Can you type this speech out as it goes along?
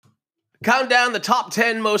Count down the top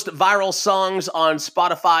 10 most viral songs on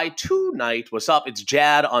Spotify tonight. What's up? It's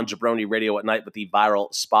Jad on Jabroni Radio at Night with the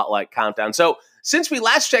Viral Spotlight Countdown. So, since we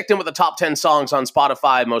last checked in with the top 10 songs on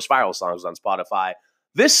Spotify, most viral songs on Spotify,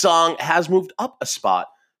 this song has moved up a spot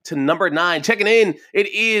to number 9. Checking in, it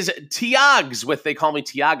is Tiagz with They Call Me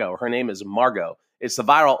Tiago. Her name is Margo. It's the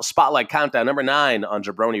Viral Spotlight Countdown, number 9 on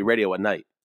Jabroni Radio at Night.